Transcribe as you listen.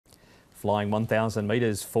Flying 1,000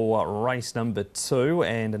 metres for race number 2,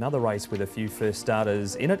 and another race with a few first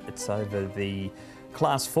starters in it. It's over the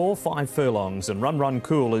Class 4, 5 furlongs, and Run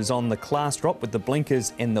Cool is on the class drop with the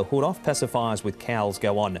blinkers and the hood off. Pacifiers with cowls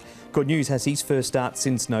go on. Good News has his first start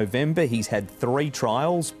since November. He's had 3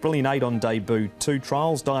 trials. Brilliant 8 on debut, 2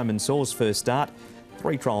 trials. Diamond Source first start,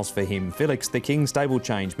 3 trials for him. Felix the King, stable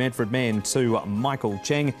change. Manfred Mann to Michael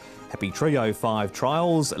Cheng. Happy Trio, 5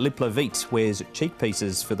 trials. Lip Levite wears cheek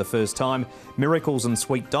pieces for the first time. Miracles and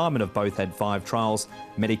Sweet Diamond have both had 5 trials.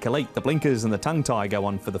 Medicalite, the blinkers and the tongue tie go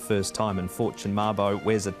on for the first time, and Fortune Marbo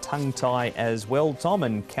wears a tongue tie as well. Tom,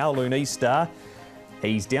 and Kowloon Easter,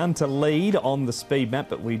 he's down to lead on the speed map,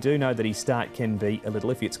 but we do know that his start can be a little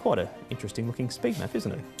iffy. It's quite an interesting looking speed map,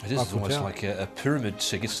 isn't it? It is. It's almost like a pyramid.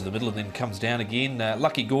 It gets to the middle and then comes down again.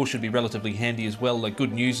 Lucky Gore should be relatively handy as well.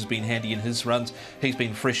 Good News has been handy in his runs. He's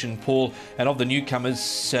been fresh and Paul. And of the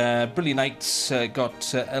newcomers, Brilliant Eight's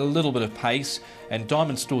got a little bit of pace. And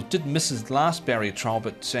Diamond Stores did miss his last barrier trial,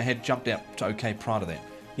 but had jumped out okay prior to that.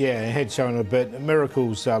 Yeah, he had shown a bit.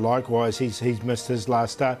 Miracles, likewise, he's missed his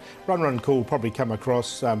last start. Run Cool probably come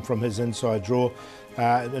across from his inside draw,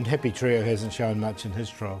 and Happy Trio hasn't shown much in his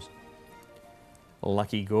trials.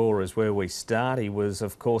 Lucky Gore is where we start. He was,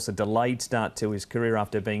 of course, a delayed start to his career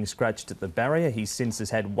after being scratched at the barrier. He since has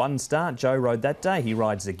had 1 start. Joe rode that day. He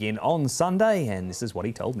rides again on Sunday, and this is what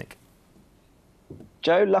he told Nick.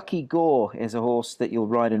 Joe, Lucky Gore is a horse that you'll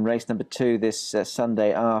ride in race number 2 this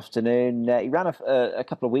Sunday afternoon. He ran a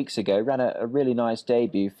couple of weeks ago, ran a really nice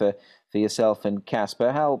debut for yourself and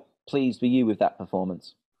Casper. How pleased were you with that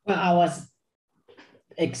performance? Well, I was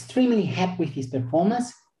extremely happy with his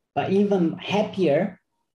performance, but even happier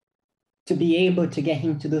to be able to get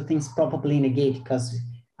him to do things properly in the gate, because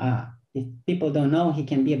if people don't know, he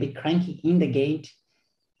can be a bit cranky in the gate.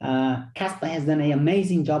 Casper has done an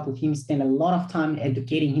amazing job with him, spent a lot of time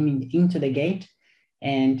educating him into the gate,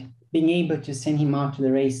 and being able to send him out to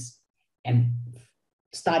the race and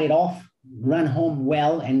start it off, run home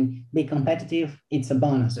well and be competitive, it's a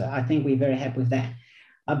bonus. So I think we're very happy with that.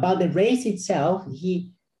 About the race itself,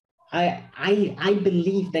 I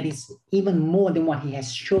believe that it's even more than what he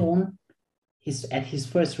has shown at his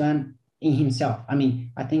first run in himself. I mean,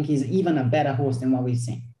 I think he's even a better horse than what we've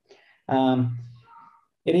seen.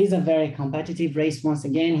 It is a very competitive race. Once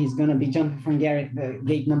again, he's going to be jumping from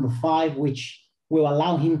gate number 5, which will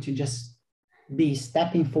allow him to just be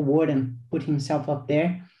stepping forward and put himself up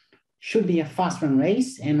there. Should be a fast run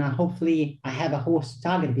race, and hopefully I have a horse to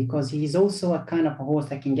target, because he's also a kind of a horse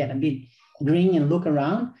that can get a bit green and look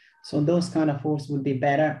around. So those kind of horse would be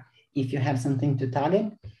better if you have something to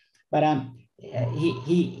target. But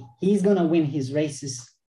he's going to win his races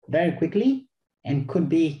very quickly, and could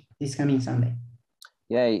be this coming Sunday.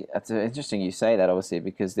 Yeah, that's interesting you say that, obviously,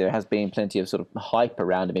 because there has been plenty of sort of hype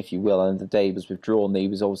around him, if you will, and the day he was withdrawn, he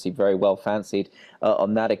was obviously very well fancied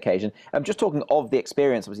on that occasion. I'm just talking of the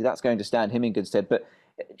experience, obviously that's going to stand him in good stead, but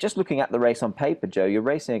just looking at the race on paper, Joe, you're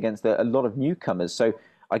racing against a lot of newcomers, so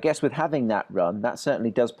I guess with having that run, that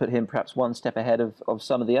certainly does put him perhaps 1 step ahead of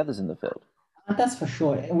some of the others in the field. That's for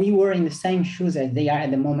sure. We were in the same shoes as they are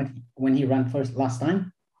at the moment when he ran last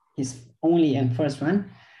time, his only and first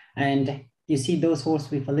run, and you see those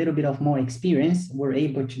horses with a little bit of more experience were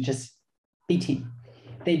able to just beat him.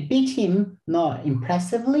 They beat him not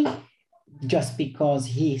impressively, just because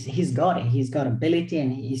he's got it. He's got ability,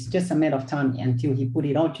 and it's just a matter of time until he put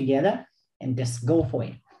it all together and just go for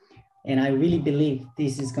it. And I really believe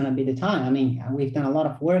this is going to be the time. I mean, we've done a lot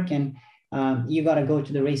of work, and you got to go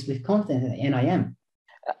to the race with confidence, and I am.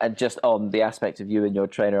 And just on the aspect of you and your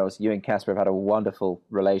trainer, obviously you and Casper have had a wonderful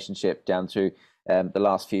relationship down through the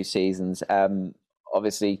last few seasons.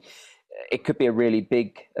 Obviously, it could be a really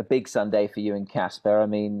big Sunday for you and Casper. I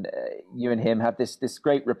mean, you and him have this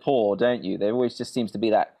great rapport, don't you? There always just seems to be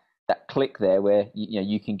that click there where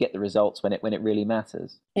you can get the results when it really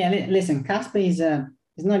matters. Yeah, listen, Casper is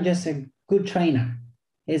not just a good trainer.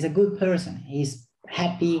 He's a good person. He's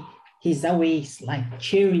happy. He's always like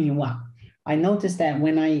cheering you up. I noticed that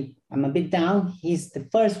when I'm a bit down, he's the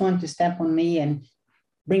first one to step on me and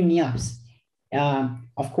bring me up.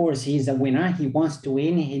 Of course, he's a winner. He wants to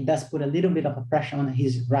win. He does put a little bit of a pressure on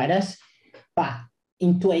his riders, but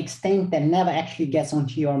into an extent that never actually gets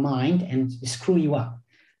onto your mind and screw you up.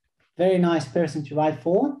 Very nice person to ride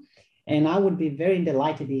for. And I would be very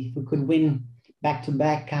delighted if we could win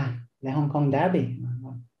back-to-back the Hong Kong Derby,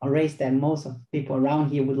 a race that most of the people around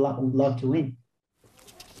here would love to win.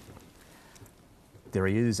 There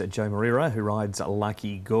he is, Joe Moreira, who rides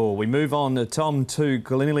Lucky Gore. We move on, Tom, to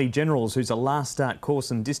Glenorchy Generals, who's a last start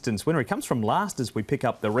course and distance winner. He comes from last as we pick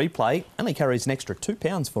up the replay. Only carries an extra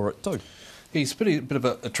 £2 for it too. He's a bit of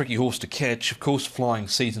a tricky horse to catch. Of course, Flying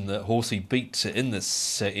Season, the horse he beat in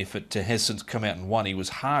this effort, has since come out and won. He was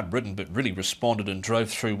hard ridden, but really responded and drove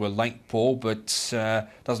through late ball, but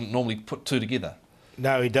doesn't normally put two together.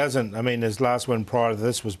 No, he doesn't. I mean, his last win prior to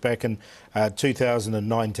this was back in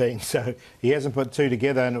 2019, so he hasn't put two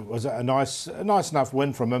together, and it was a nice enough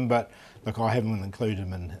win from him, but look, I haven't included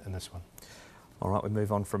him in this one. All right, we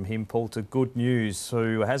move on from him, Paul, to Good News,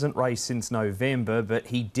 who hasn't raced since November, but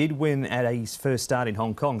he did win at his first start in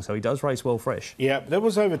Hong Kong, so he does race well fresh. Yeah, that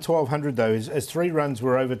was over 1,200 though. His 3 runs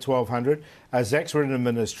were over 1,200. Zach's ridden him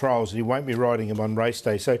in his trials, and he won't be riding him on race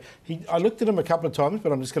day. So I looked at him a couple of times,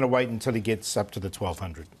 but I'm just going to wait until he gets up to the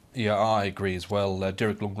 1,200. Yeah, I agree as well.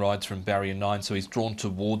 Derek Long rides from barrier 9, so he's drawn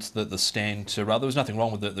towards the stand. There was nothing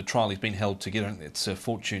wrong with the trial. He's been held together. It's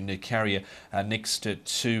Fortune Carrier next to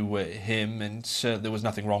him, and there was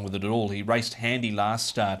nothing wrong with it at all. He raced handy last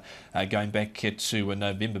start, going back to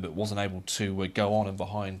November, but wasn't able to go on and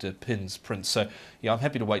behind Pin's Prince. So, yeah, I'm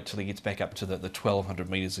happy to wait till he gets back up to the 1,200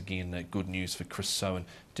 metres again. Good news for Chris So and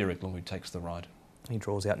Derek Long, who takes the ride. He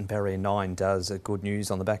draws out in barrier 9, does Good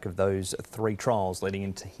News on the back of those 3 trials leading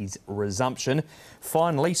into his resumption.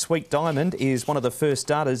 Finally, Sweet Diamond is one of the first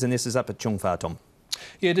starters, and this is up at Chung Fa, Tom.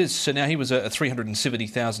 Yeah, it is. So now he was a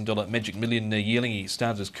 $370,000 Magic Million yearling. He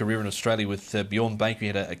started his career in Australia with Bjorn Baker. He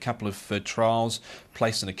had a couple of trials,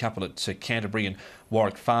 placed in a couple at Canterbury and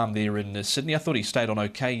Warwick Farm there in Sydney. I thought he stayed on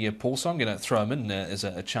okay, Paul, so I'm going to throw him in as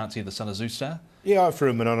a chance here, the son of Zoostar. Yeah, I threw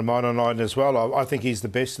him in on mine online as well. I think he's the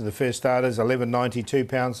best of the first starters.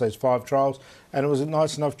 11.92, those 5 trials, and it was a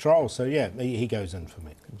nice enough trial. So yeah, he goes in for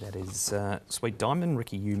me. That is Sweet Diamond,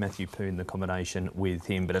 Ricky Yu, Matthew Poon, the combination with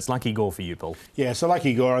him. But it's Lucky Gore for you, Paul. Yeah, so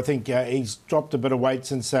Lucky Gore, I think he's dropped a bit of weight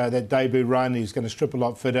since that debut run. He's going to strip a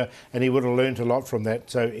lot fitter, and he would have learnt a lot from that.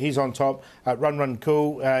 So he's on top. Run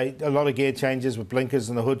Cool, a lot of gear changes with blinkers,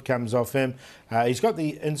 and the hood comes off him. He's got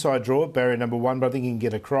the inside draw, barrier number 1, but I think he can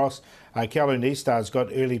get across. Kowloon Eastar's got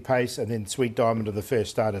early pace, and then Sweet Diamond are the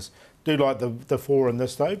first starters. Do like the 4 in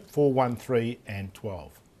this though, 4, 1, 3 and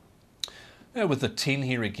 12. With the 10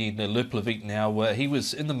 here again, Le Plevite now, he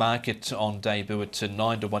was in the market on debut at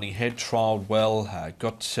 9 to 1. He had trialled well,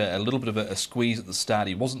 got a little bit of a squeeze at the start.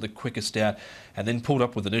 He wasn't the quickest out, and then pulled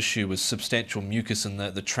up with an issue with substantial mucus in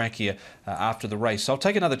the trachea after the race. So I'll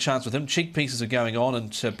take another chance with him. Cheek pieces are going on,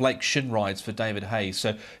 and Blake Shin rides for David Hayes.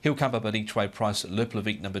 So he'll come up at each way price at Le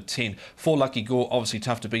Plevite number 10. For Lucky Gore, obviously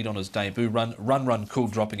tough to beat on his debut run. Run Cool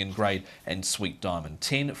dropping in grade, and Sweet Diamond.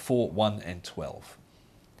 10, 4, 1 and 12.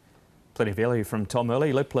 Plenty of value from Tom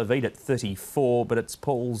early. Le Plevite at 34, but it's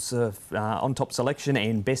Paul's on-top selection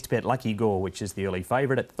and best bet Lucky Gore, which is the early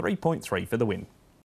favourite at 3.3 for the win.